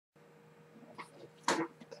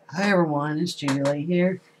Hi everyone, it's Judy Lee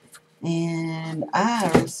here, and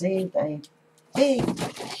I received a big,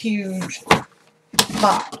 huge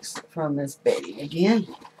box from Miss Bette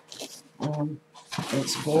again.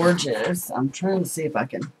 It's gorgeous. I'm trying to see if I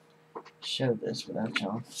can show this without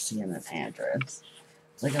y'all seeing an address.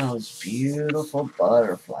 Look at all those beautiful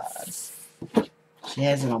butterflies. She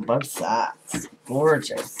has it on both sides.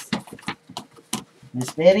 Gorgeous.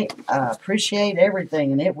 Miss Bette, I appreciate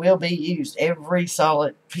everything, and it will be used, every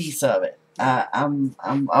solid piece of it. I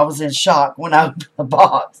was in shock when I opened the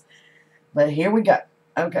box, but here we go.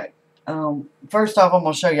 Okay, first off, I'm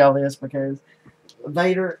gonna show y'all this because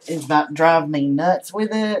Vader is about to drive me nuts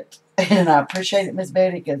with it, and I appreciate it, Miss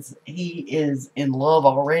Bette, because he is in love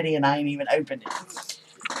already, and I ain't even opened it.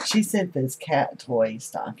 She sent this cat toy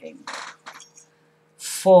stocking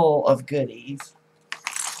full of goodies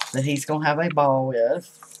that he's going to have a ball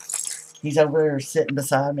with. He's over there sitting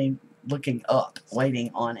beside me looking up,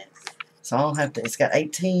 waiting on it. So I'll have to, it's got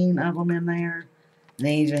 18 of them in there. And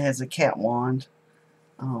he even has a cat wand.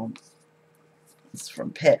 It's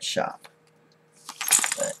from Pet Shop.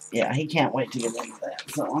 But yeah, he can't wait to get into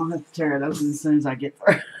that. So I'll have to tear it open as soon as I get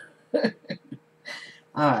through.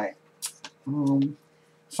 Alright.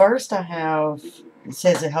 First I have, it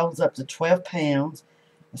says it holds up to 12 pounds.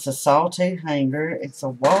 It's a sawtooth hanger. It's a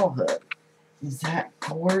wall hook. Is that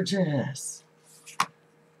gorgeous?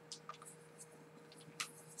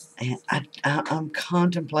 And I'm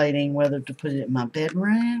contemplating whether to put it in my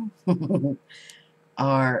bedroom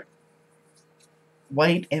or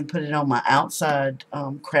wait and put it on my outside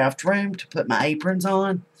craft room to put my aprons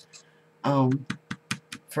on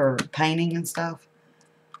for painting and stuff.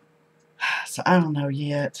 So I don't know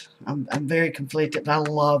yet. I'm very conflicted, but I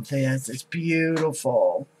love this. It's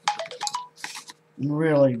beautiful.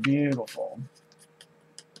 Really beautiful.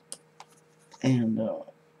 And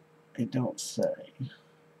it don't say.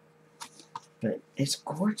 But it's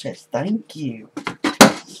gorgeous. Thank you.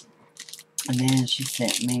 And then she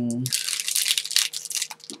sent me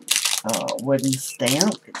a wooden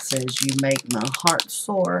stamp. It says, "You make my heart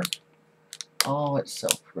soar." Oh, it's so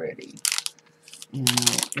pretty. And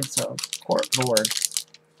it's a corkboard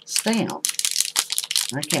stamp.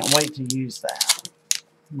 I can't wait to use that.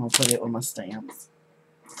 I'm going to put it with my stamps.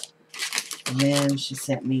 And then she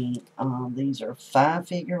sent me, these are 5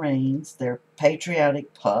 figurines. They're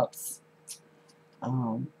patriotic pups.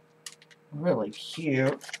 Really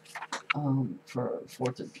cute. For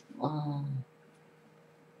 4th of July.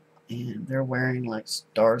 And they're wearing like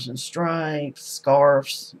stars and stripes,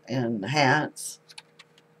 scarves, and hats.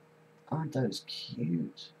 Aren't those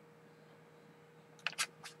cute?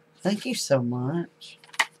 Thank you so much.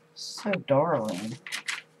 So darling.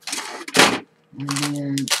 And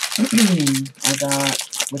then I got,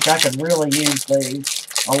 which I could really use these.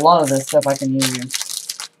 A lot of this stuff I can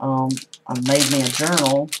use. I made me a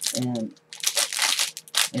journal, and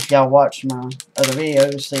if y'all watch my other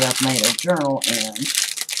videos, see I've made a journal, and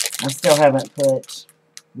I still haven't put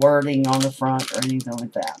wording on the front or anything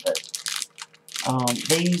like that. But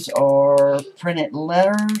these are printed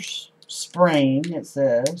letters. Spring, it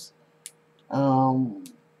says.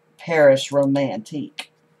 Paris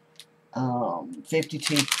Romantique.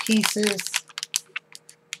 52 pieces.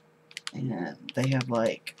 And they have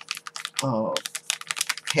like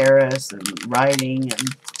Paris and writing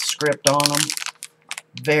and script on them.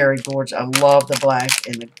 Very gorgeous. I love the black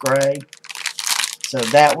and the gray. So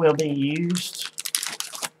that will be used.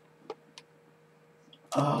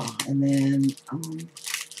 And then,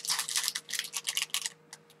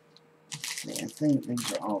 let's see, I think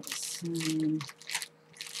these are all the same.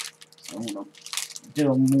 So I'm going to do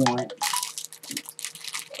them one.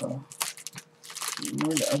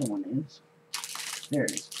 Where the other one is? There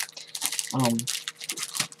it is.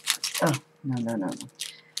 No.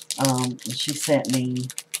 She sent me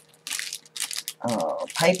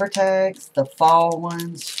paper tags, the fall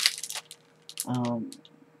ones.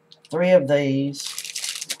 3 of these.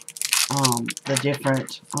 The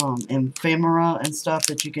different ephemera and stuff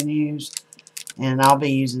that you can use. And I'll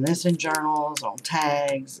be using this in journals, on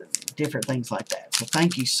tags, and different things like that. So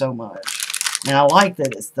thank you so much. And I like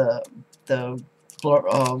that it's the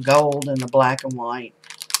gold and the black and white.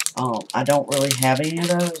 I don't really have any of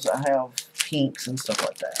those. I have pinks and stuff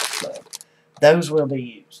like that. So those will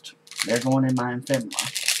be used. They're going in my ephemera.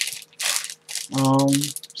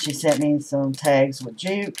 She sent me some tags with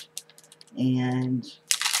jute. And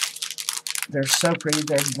they're so pretty.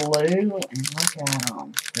 They're blue. And look at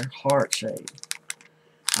them. They're heart-shaped.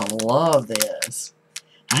 I love this.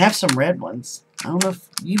 I have some red ones. I don't know if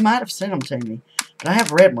you might have sent them to me. But I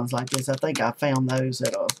have red ones like this. I think I found those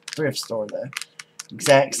at a thrift store, though.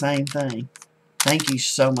 Exact same thing. Thank you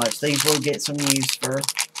so much. These will get some use for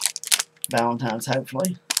Valentine's,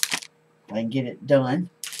 hopefully. I can get it done.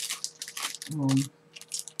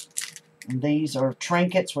 And these are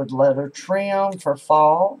trinkets with leather trim for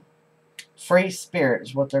fall. Free Spirit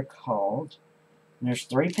is what they're called. And there's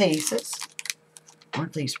 3 pieces.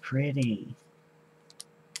 Aren't these pretty?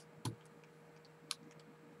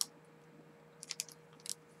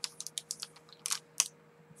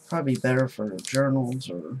 Probably better for journals,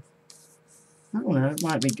 or I don't know, it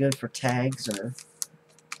might be good for tags, or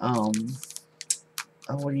oh,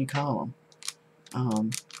 what do you call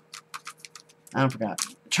them? I forgot.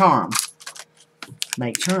 Charms.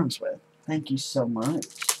 Make charms with. Thank you so much.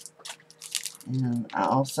 And I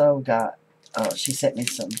also got, she sent me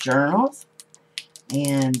some journals.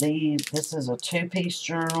 And this is a 2-piece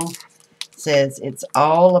journal. It says it's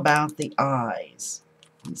all about the eyes.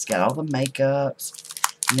 It's got all the makeups.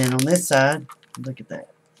 And then on this side, look at that.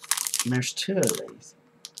 And there's 2 of these.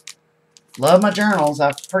 Love my journals.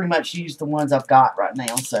 I've pretty much used the ones I've got right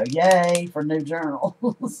now. So, yay for new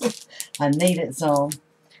journals. I needed some.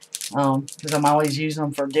 Because I'm always using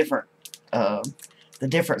them for different, the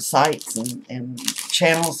different sites and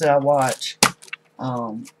channels that I watch.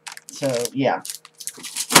 So, yeah.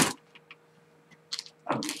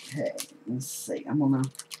 Okay, let's see. I'm going to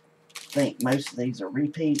think most of these are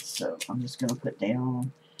repeats, so I'm just going to put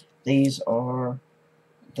down. These are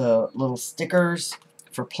the little stickers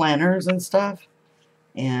for planners and stuff,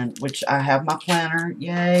 and which I have my planner.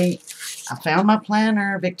 Yay! I found my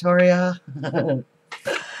planner, Victoria,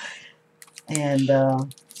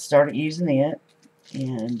 and started using it.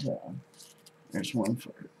 And there's one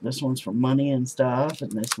for this one's for money and stuff,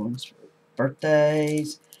 and this one's for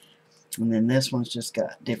birthdays, and then this one's just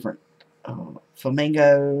got different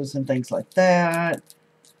flamingos and things like that.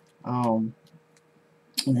 And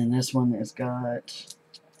then this one has got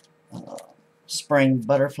spring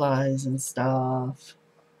butterflies and stuff.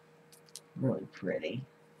 Really pretty.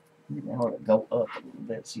 Maybe I ought to go up a little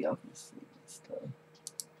bit so y'all can see this stuff.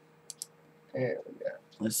 There we go.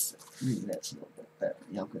 Let's see. Maybe that's a little bit better.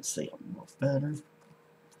 Y'all can see them a little better.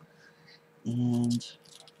 And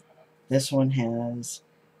this one has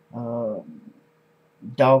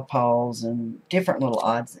dog paws and different little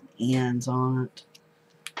odds and ends on it.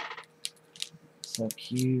 So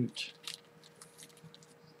cute.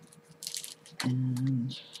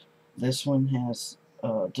 And this one has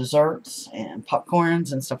desserts and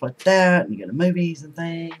popcorns and stuff like that. And you go to movies and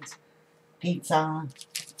things. Pizza.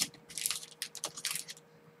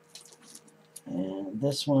 And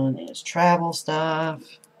this one is travel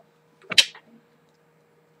stuff.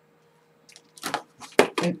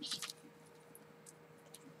 Oops.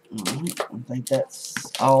 Alright, I think that's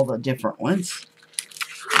all the different ones.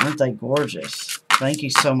 Aren't they gorgeous? Thank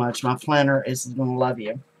you so much. My planner is going to love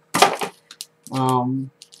you.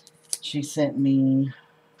 She sent me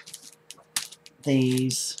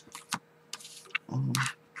these.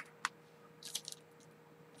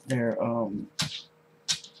 They're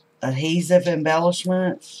adhesive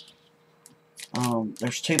embellishments.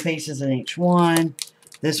 There's 2 pieces in each one.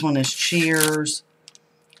 This one is Cheers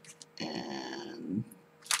and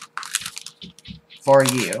For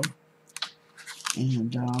You.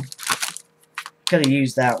 And could have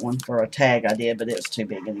used that one for a tag I did, but it was too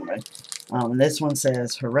big anyway. This one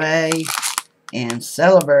says Hooray and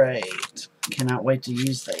Celebrate. Cannot wait to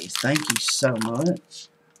use these. Thank you so much.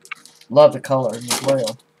 Love the colors as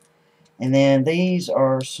well. And then these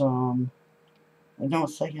are some, they don't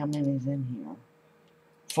say how many's in here.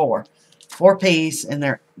 4. 4-piece, and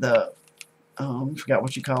they're the, I forgot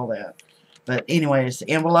what you call that. But anyway, it's the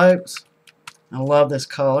envelopes. I love this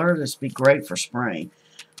color. This would be great for spring.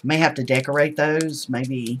 May have to decorate those,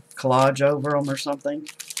 maybe collage over them or something.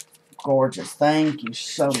 Gorgeous. Thank you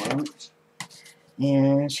so much.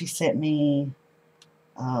 And she sent me,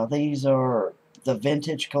 these are the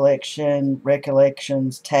Vintage Collection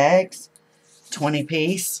Recollections tags.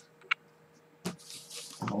 20-piece.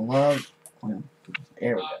 I love, well,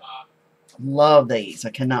 there we go. Love these. I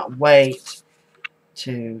cannot wait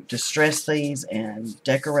to distress these and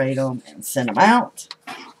decorate them and send them out.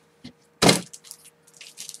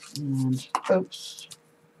 And, oops,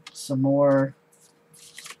 some more.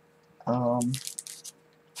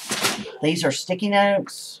 These are sticky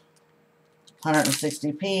notes.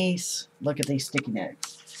 160 piece. Look at these sticky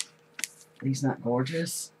notes. These not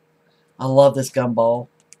gorgeous? I love this gumball.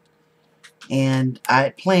 And I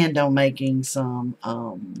planned on making some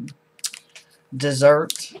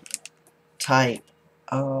dessert type,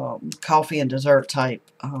 coffee and dessert type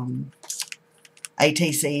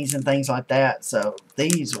ATCs and things like that. So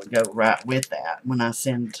these would go right with that when I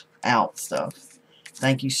send out stuff.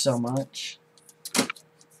 Thank you so much.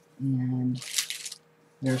 And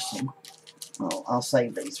there's some, well, I'll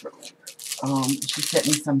save these for later. She sent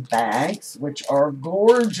me some bags, which are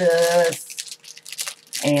gorgeous.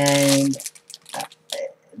 And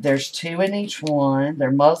there's 2 in each one.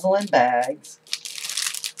 They're muslin bags.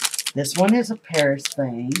 This one is a Paris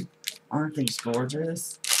thing. Aren't these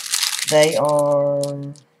gorgeous? They are,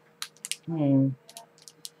 they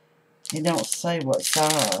don't say what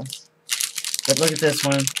size. But look at this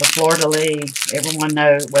one, the Florida Lee. Everyone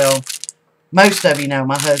knows, well, most of you know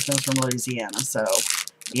my husband's from Louisiana, so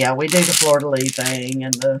yeah, we do the Florida Lee thing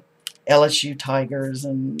and the LSU Tigers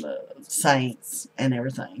and the Saints and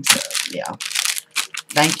everything. So yeah,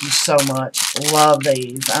 thank you so much. Love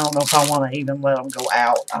these. I don't know if I want to even let them go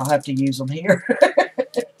out. I'll have to use them here.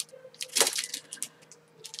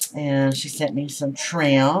 And she sent me some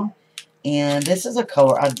trim. And this is a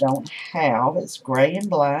color I don't have. It's gray and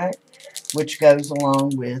black, which goes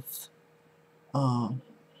along with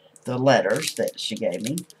the letters that she gave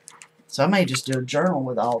me. So I may just do a journal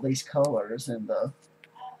with all these colors and the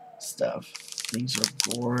stuff. These are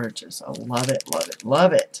gorgeous. I love it, love it,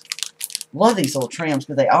 love it. Love these little trims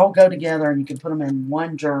because they all go together and you can put them in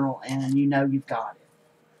one journal and you know you've got it.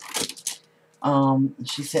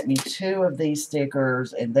 She sent me 2 of these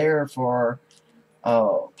stickers and they're for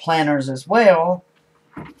planners as well.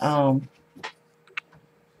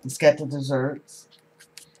 It's got the desserts.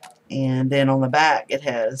 And then on the back, it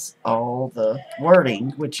has all the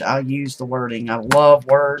wording, which I use the wording. I love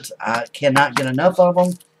words. I cannot get enough of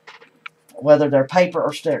them, whether they're paper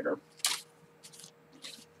or sticker.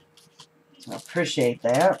 I appreciate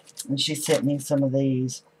that. And she sent me some of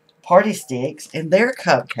these party sticks, and they're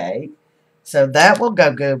cupcake. So that will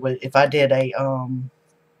go good with if I did a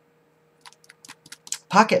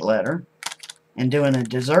pocket letter and doing a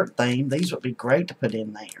dessert theme. These would be great to put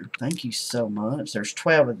in there. Thank you so much. There's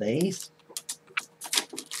 12 of these.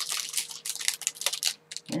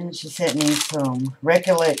 And she sent me some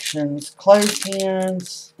Recollections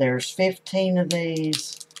clothespins. There's 15 of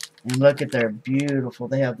these. And look at, they're beautiful.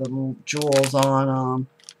 They have the little jewels on them.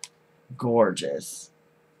 Gorgeous.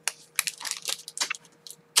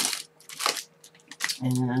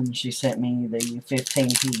 And she sent me the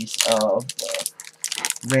 15-piece of the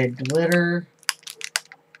red glitter.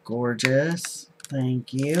 Gorgeous.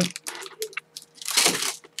 Thank you.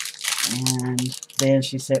 And then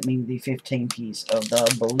she sent me the 15-piece of the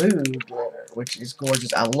blue glitter, which is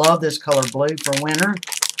gorgeous. I love this color blue for winter.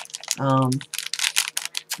 I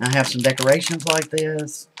have some decorations like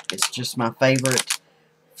this. It's just my favorite.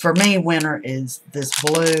 For me, winter is this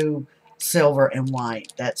blue, silver, and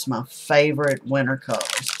white. That's my favorite winter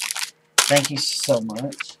colors. Thank you so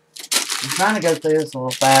much. I'm trying to go through this a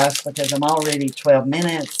little fast because I'm already 12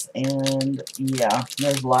 minutes, and yeah,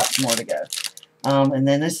 there's lots more to go. And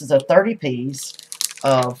then this is a 30-piece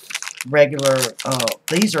of regular,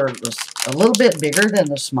 these are a little bit bigger than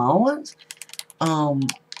the small ones. I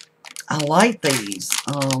like these,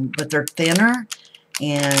 but they're thinner,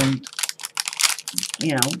 and,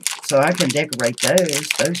 you know, so I can decorate those.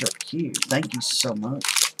 Those are cute. Thank you so much.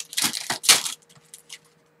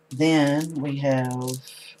 Then we have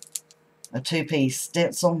a 2-piece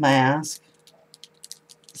stencil mask.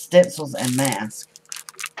 Stencils and mask.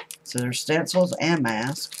 So there's stencils and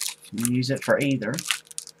masks. You can use it for either.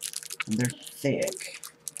 And they're thick.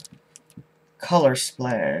 Color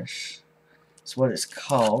Splash. That's what it's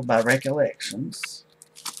called by Recollections.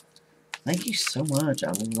 Thank you so much.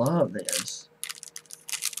 I love this.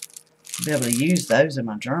 I'll be able to use those in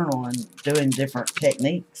my journal and doing different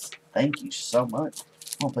techniques. Thank you so much.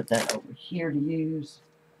 I'll put that over here to use.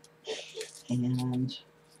 And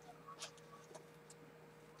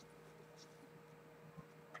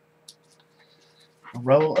a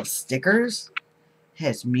roll of stickers.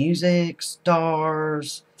 Has music,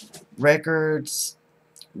 stars, records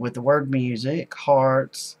with the word music,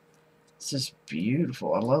 hearts. It's just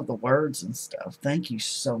beautiful. I love the words and stuff. Thank you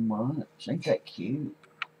so much. Ain't that cute?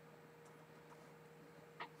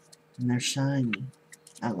 And they're shiny.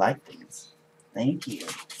 I like these. Thank you.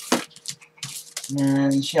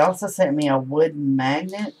 And she also sent me a wooden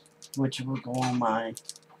magnet, which will go on my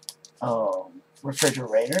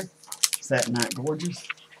refrigerator. Is that not gorgeous?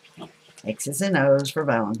 X's and O's for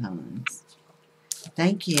Valentine's.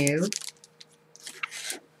 Thank you.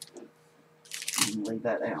 Leave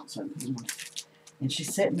that out. So, and she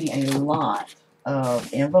sent me a lot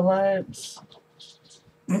of envelopes.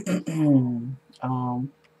 These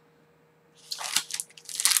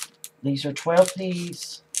are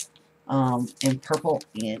 12-piece in purple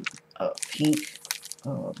and pink,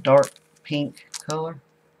 dark pink color.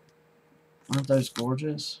 Aren't those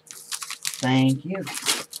gorgeous? Thank you.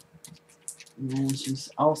 And she's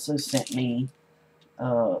also sent me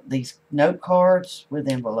these note cards with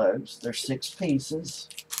envelopes. They're 6 pieces.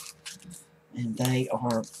 And they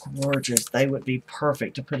are gorgeous. They would be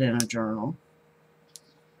perfect to put in a journal.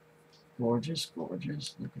 Gorgeous,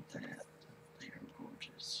 gorgeous. Look at that. They are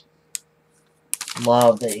gorgeous.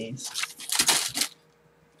 Love these.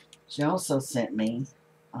 She also sent me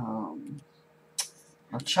a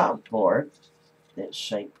chalkboard that's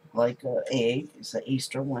shaped like an egg. It's an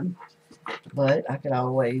Easter one. But I could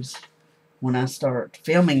always, when I start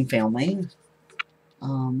filming, I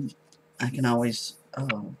can always,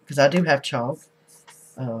 because I do have chalk,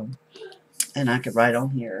 and I could write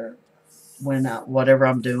on here when whatever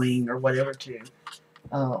I'm doing or whatever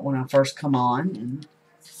when I first come on, and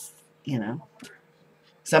you know.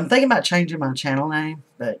 So I'm thinking about changing my channel name,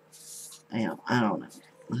 but I don't know.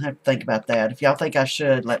 I have to think about that. If y'all think I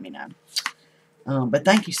should, let me know. But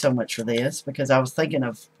thank you so much for this, because I was thinking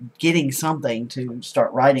of getting something to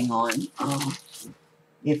start writing on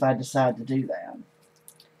if I decide to do that.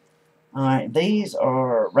 Alright, these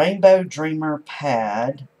are Rainbow Dreamer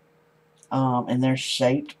Pad, and they're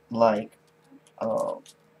shaped like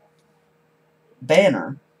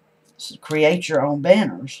banner. So create your own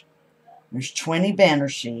banners. There's 20 banner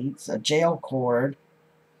sheets, a gel cord,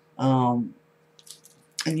 and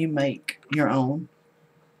you make your own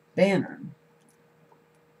banner.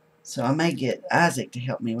 So I may get Isaac to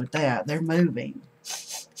help me with that. They're moving.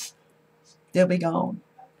 They'll be gone.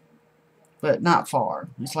 But not far.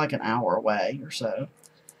 It's like an hour away or so.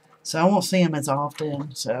 So I won't see him as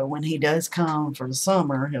often. So when he does come for the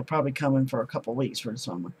summer, he'll probably come in for a couple weeks for the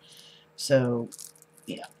summer. So,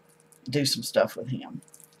 yeah, do some stuff with him.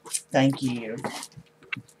 Thank you.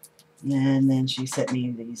 And then she sent me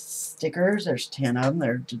these stickers. There's 10 of them.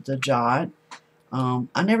 They're the Jot.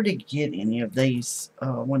 I never did get any of these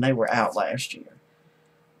when they were out last year.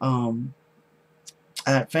 I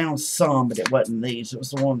found some, but it wasn't these. It was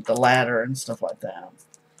the one with the ladder and stuff like that.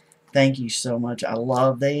 Thank you so much. I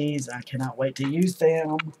love these. I cannot wait to use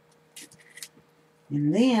them.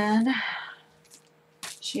 And then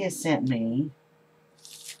she has sent me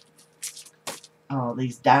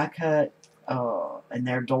these die-cut, and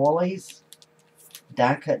they're doilies.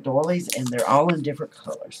 Die-cut doilies, and they're all in different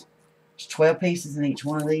colors. There's 12 pieces in each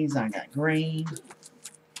one of these. I got green,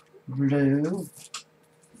 blue,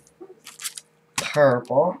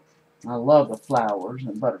 purple. I love the flowers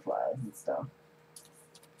and butterflies and stuff.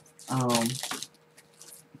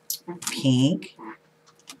 Pink.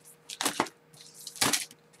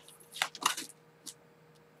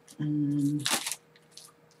 And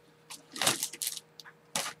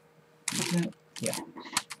yeah.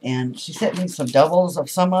 And she sent me some doubles of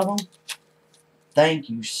some of them. Thank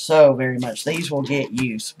you so very much. These will get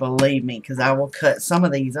use, believe me, because I will cut some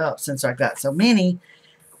of these up. Since I've got so many,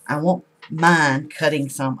 I won't mind cutting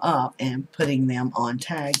some up and putting them on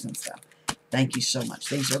tags and stuff. Thank you so much.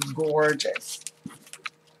 These are gorgeous.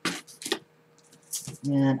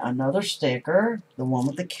 And another sticker, the one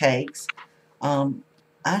with the cakes. I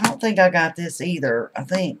don't think I got this either. I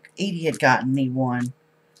think Edie had gotten me one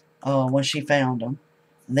when she found them.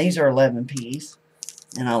 And these are 11 piece.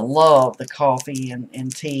 And I love the coffee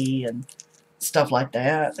and tea and stuff like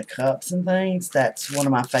that. The cups and things. That's one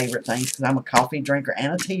of my favorite things because I'm a coffee drinker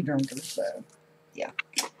and a tea drinker. So, yeah.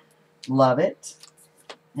 Love it.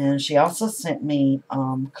 And she also sent me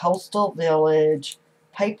Coastal Village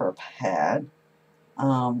paper pad.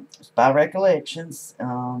 It's by Recollections.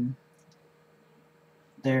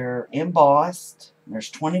 They're embossed. There's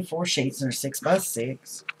 24 sheets. They're 6 by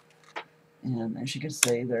 6. And as you can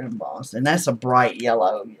see, they're embossed. And that's a bright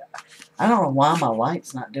yellow. I don't know why my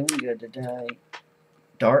light's not doing good today.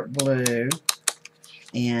 Dark blue.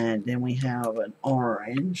 And then we have an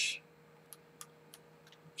orange,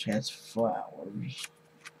 which has flowers.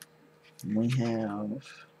 And we have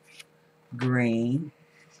green,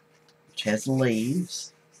 which has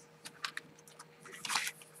leaves.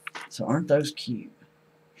 So aren't those cute?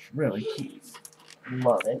 Really cute.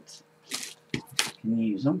 Love it. Can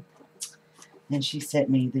use them. And she sent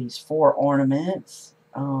me these 4 ornaments.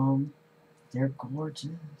 They're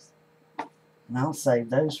gorgeous. And I'll save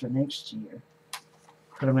those for next year.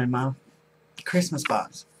 Put them in my Christmas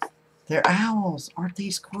box. They're owls. Aren't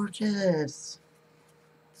these gorgeous?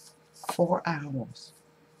 4 owls.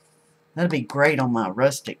 That'd be great on my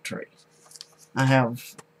rustic tree.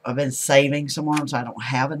 I've been saving some ones. I don't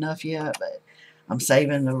have enough yet, but I'm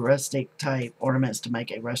saving the rustic type ornaments to make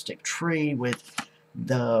a rustic tree with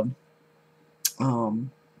the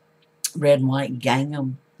red and white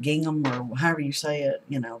gingham, or however you say it,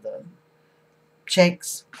 you know, the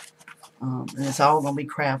checks. And it's all going to be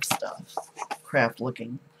craft stuff, craft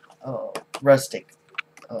looking rustic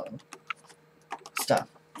stuff.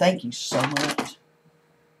 Thank you so much.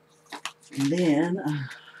 And then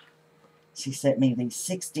she sent me these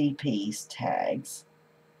 60-piece tags.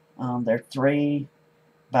 They're 3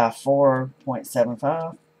 by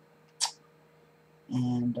 4.75.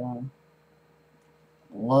 And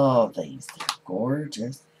love these. They're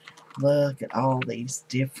gorgeous. Look at all these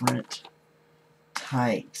different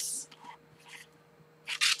types.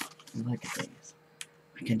 Look at these.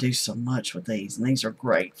 I can do so much with these. And these are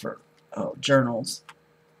great for journals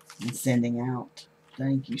and sending out.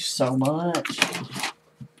 Thank you so much.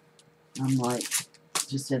 I'm like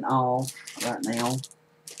just in awe right now.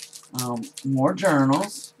 More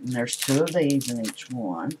journals. And there's 2 of these in each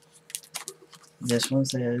one. This one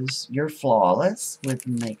says, "You're flawless," with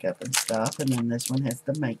makeup and stuff. And then this one has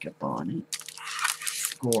the makeup on it.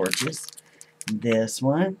 Gorgeous. This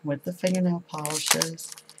one with the fingernail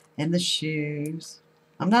polishes and the shoes.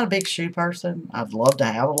 I'm not a big shoe person. I'd love to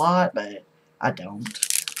have a lot, but I don't.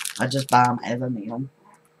 I just buy them as I need them.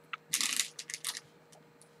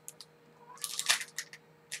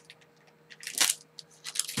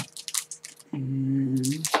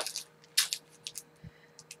 And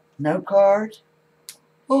note card.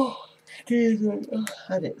 Oh, excuse me. Oh,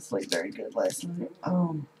 I didn't sleep very good last night.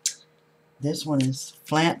 This one is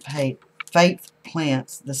Faith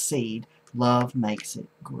Plants the Seed. Love makes it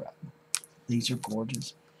grow. These are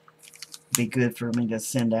gorgeous. Be good for me to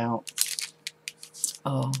send out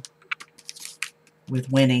with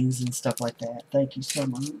winnings and stuff like that. Thank you so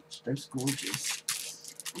much. They're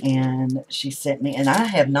gorgeous. And she sent me, and I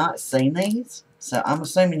have not seen these, so I'm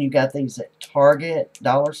assuming you got these at Target,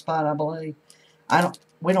 Dollar Spot, I believe.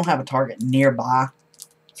 We don't have a Target nearby.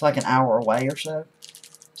 It's like an hour away or so.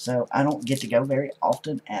 So I don't get to go very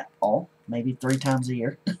often at all. Maybe 3 times a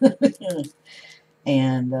year.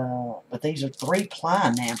 And but these are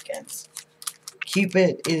 3-ply napkins.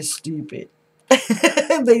 Cupid is stupid.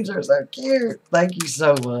 These are so cute. Thank you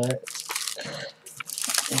so much.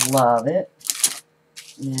 Love it.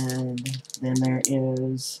 And then there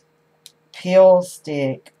is Peel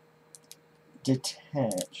Stick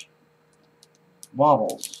Detach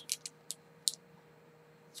Wobbles.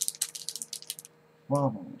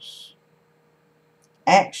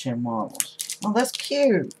 Action wobbles. Oh, that's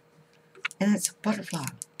cute. And it's a butterfly.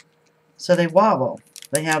 So they wobble.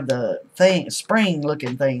 They have the spring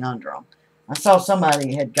looking thing under them. I saw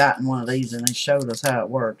somebody had gotten one of these and they showed us how it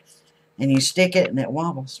worked. And you stick it and it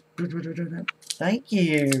wobbles. Thank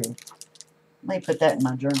you. Let me put that in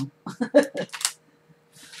my journal.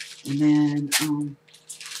 And then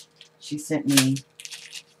she sent me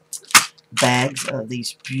bags of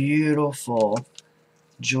these beautiful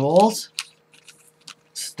jewels,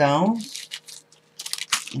 stones,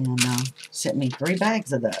 and sent me 3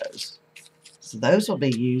 bags of those. So those will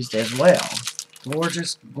be used as well.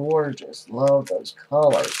 Gorgeous, gorgeous. Love those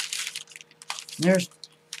colors. There's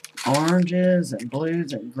oranges and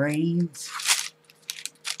blues and greens.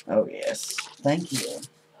 Oh yes, thank you.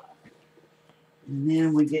 And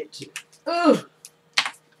then we get to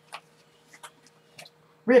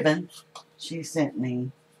ribbon. She sent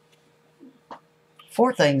me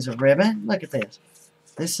 4 things of ribbon. Look at this.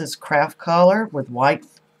 This is craft color with white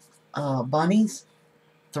bunnies.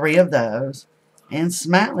 3 of those. And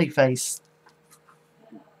smiley face.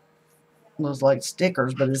 Looks like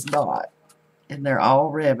stickers, but it's not. And they're all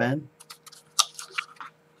ribbon.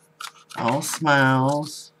 All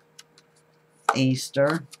smiles.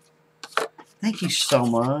 Easter. Thank you so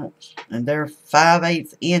much. And they're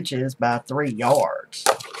 5/8 inches by 3 yards.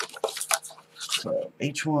 So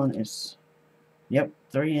each one is, yep,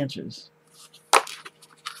 3 inches.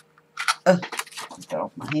 Get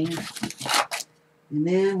off my hand. And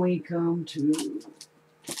then we come to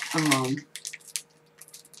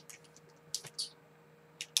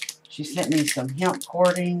she sent me some hemp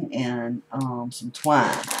cording and some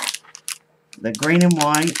twine. The green and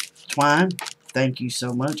white twine. Thank you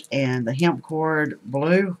so much. And the hemp cord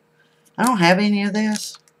blue. I don't have any of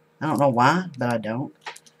this. I don't know why, but I don't.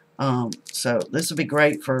 So this would be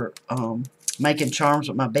great for making charms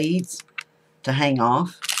with my beads to hang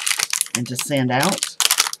off and to send out.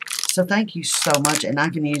 So thank you so much. And I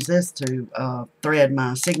can use this to thread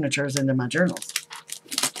my signatures into my journals.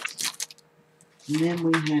 And then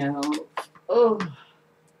we have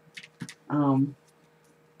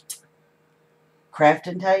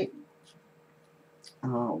crafting tape,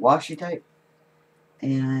 washi tape,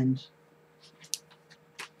 and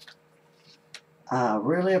I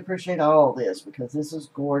really appreciate all this because this is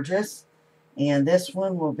gorgeous. And this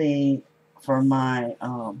one will be for my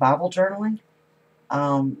Bible journaling.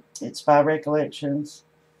 It's by Recollections.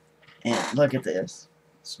 And look at this.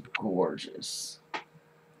 It's gorgeous. It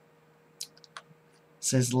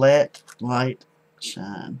says, let light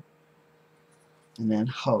shine. And then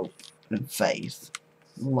hope and faith.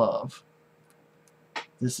 Love.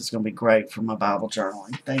 This is going to be great for my Bible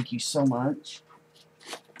journaling. Thank you so much.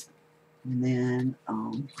 And then,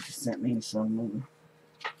 she sent me some,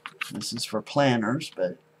 this is for planners,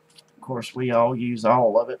 but of course we all use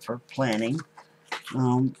all of it for planning.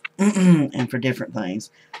 And for different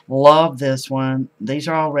things. Love this one. These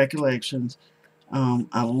are all recollections.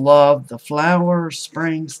 I love the flowers,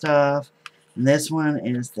 spring stuff. And this one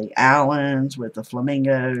is the Allens with the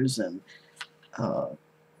flamingos and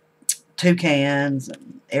toucans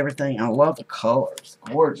and everything. I love the colors.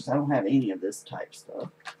 Gorgeous. I don't have any of this type stuff.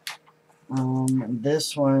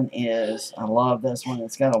 This one is, I love this one.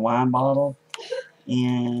 It's got a wine bottle.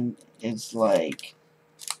 And it's like,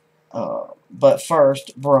 but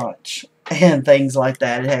first, brunch. And things like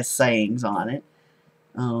that. It has sayings on it.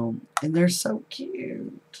 And they're so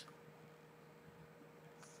cute.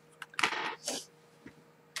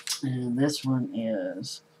 And this one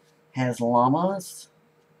has llamas.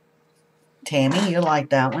 Tammy, you like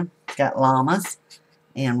that one. It's got llamas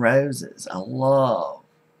and roses. I love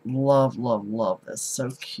this.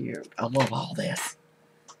 So cute. I love all this.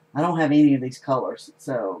 I don't have any of these colors,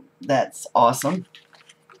 so that's awesome.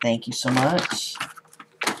 Thank you so much.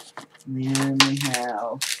 And then we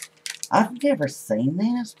have, I've never seen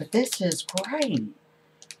this, but this is great.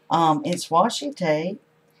 It's washi tape.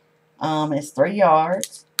 It's 3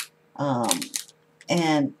 yards.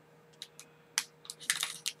 And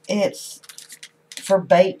it's for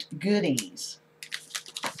baked goodies.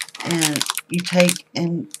 And you take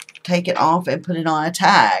it off and put it on a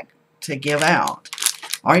tag to give out.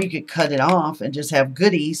 Or you could cut it off and just have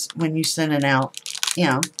goodies when you're sending out, you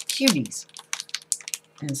know, cuties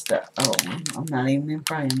and stuff. Oh, I'm not even in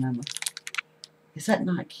frame, am I? Is that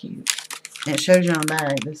not cute? And it shows you on the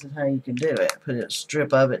bag, this is how you can do it. Put a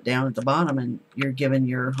strip of it down at the bottom and you're giving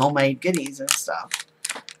your homemade goodies and stuff.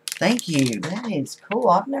 Thank you. That is cool.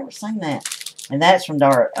 I've never seen that. And that's from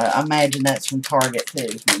I imagine that's from Target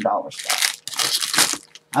too, from Dollar Store.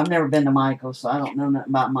 I've never been to Michael's, so I don't know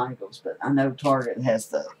nothing about Michael's, but I know Target has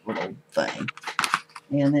the little thing.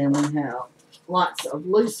 And then we have lots of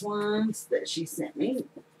loose ones that she sent me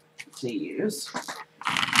to use.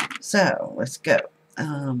 So, let's go.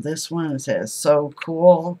 This one says, so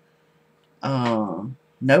cool.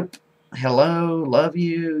 Nope. Hello, love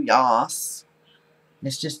you, yas.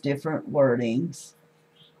 It's just different wordings.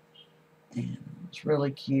 And it's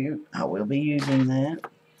really cute. I will be using that.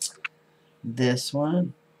 This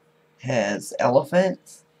one has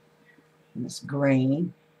elephants. And it's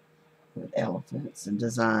green with elephants and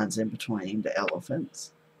designs in between the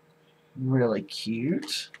elephants. Really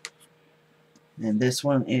cute. And this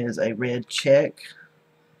one is a red check.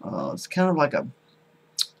 It's kind of like a,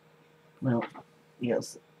 well,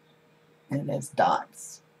 yes, and it has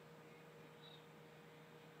dots.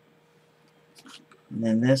 And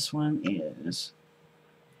then this one is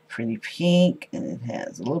pretty pink, and it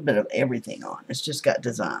has a little bit of everything on it. It's just got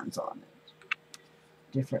designs on it.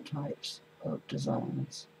 Different types of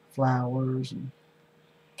designs. Flowers and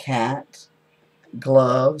cat,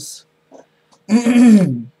 gloves.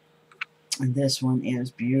 And this one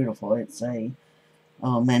is beautiful. It's a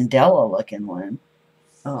Mandela looking one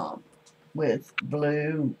with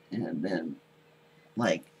blue and then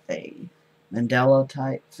like a Mandela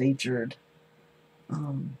type featured.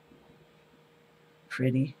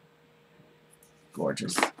 Pretty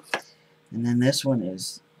gorgeous. And then this one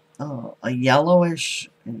is a yellowish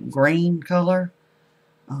and green color,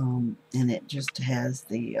 and it just has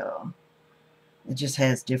the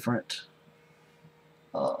different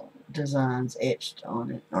designs etched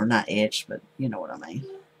on it, or not etched, but you know what I mean.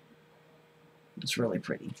 It's really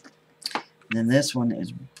pretty. And then this one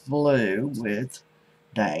is blue with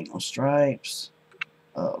diagonal stripes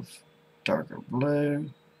of darker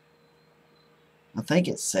blue. I think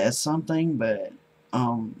it says something, but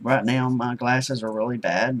right now my glasses are really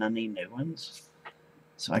bad and I need new ones,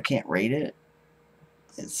 so I can't read it.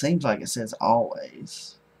 It seems like it says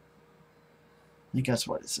always. I think that's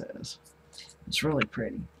what it says. It's really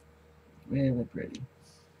pretty. Really pretty.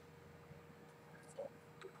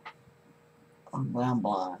 But I'm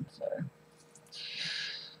blind, so.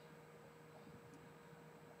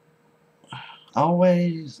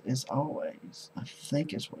 Always is always. I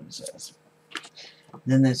think is what it says.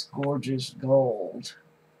 Then this gorgeous gold.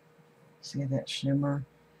 See that shimmer?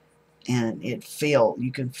 And you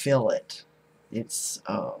can feel it. It's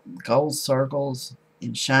gold circles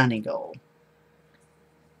in shiny gold.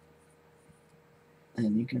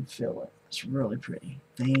 And you can feel it. It's really pretty.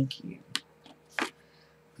 Thank you.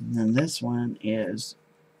 And then this one is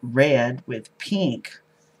red with pink.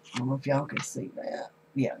 I don't know if y'all can see that.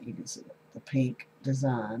 Yeah, you can see the pink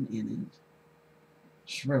design in it.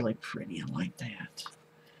 It's really pretty. I like that.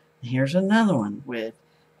 Here's another one with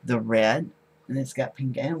the red, and it's got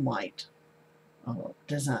pink and white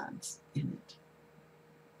designs in it.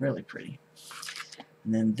 Really pretty.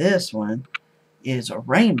 And then this one is a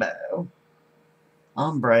rainbow,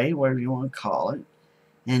 ombre, whatever you want to call it,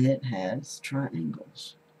 and it has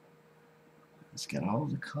triangles. It's got all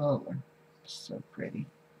the color. So pretty.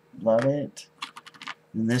 Love it.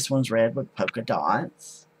 And this one's red with polka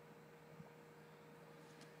dots.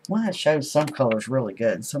 Well, it shows some colors really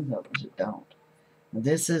good, and some colors it don't. Now,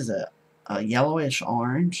 this is a yellowish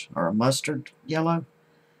orange, or a mustard yellow,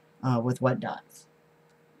 with white dots.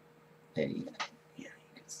 There you go. Yeah,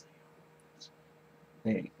 you can see.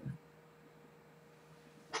 There you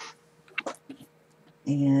go.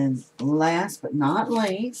 And last but not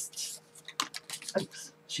least,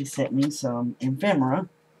 oops, she sent me some ephemera.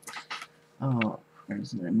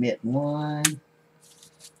 There's an admit one.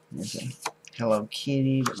 There's a Hello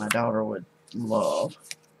Kitty that my daughter would love.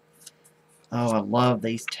 Oh, I love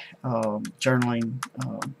these journaling.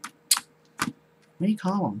 What do you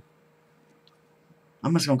call them?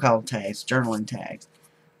 I'm just going to call them tags. Journaling tags.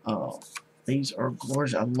 Oh, these are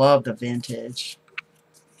gorgeous. I love the vintage.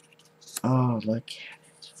 Oh, look at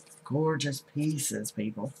it. Gorgeous pieces,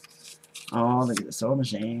 people. Oh, look at the sewing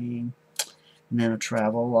machine. And then a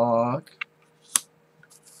travel log.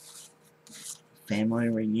 Family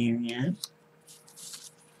reunion.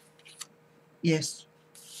 Yes.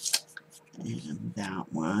 And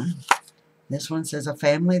that one. This one says, a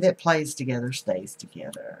family that plays together stays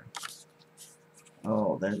together.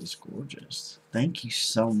 Oh, that is gorgeous. Thank you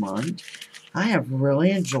so much. I have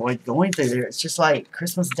really enjoyed going through there. It's just like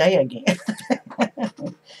Christmas Day again.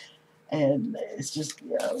 And it's just,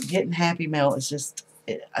 you know, getting Happy Mail is just,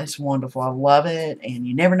 it's wonderful. I love it. And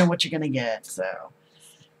you never know what you're going to get. So,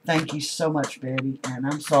 thank you so much, Betty. And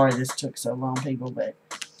I'm sorry this took so long, people, but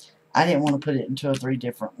I didn't want to put it in 2 or 3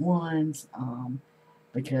 different ones.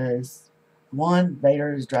 Because, 1,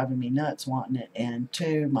 Vader is driving me nuts wanting it. And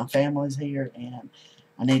 2, my family's here. And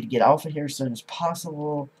I need to get off of here as soon as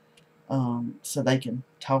possible. So they can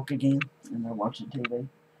talk again. And they're watching TV.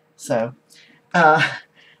 So, I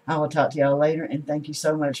will talk to y'all later. And thank you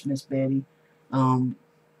so much, Miss Betty.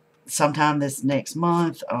 Sometime this next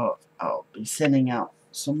month, I'll be sending out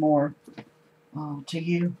some more to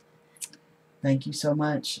you. Thank you so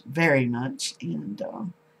much, very much, and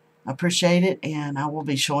I appreciate it, and I will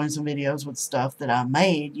be showing some videos with stuff that I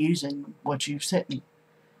made using what you sent me.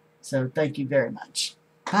 So thank you very much.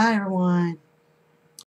 Bye, everyone.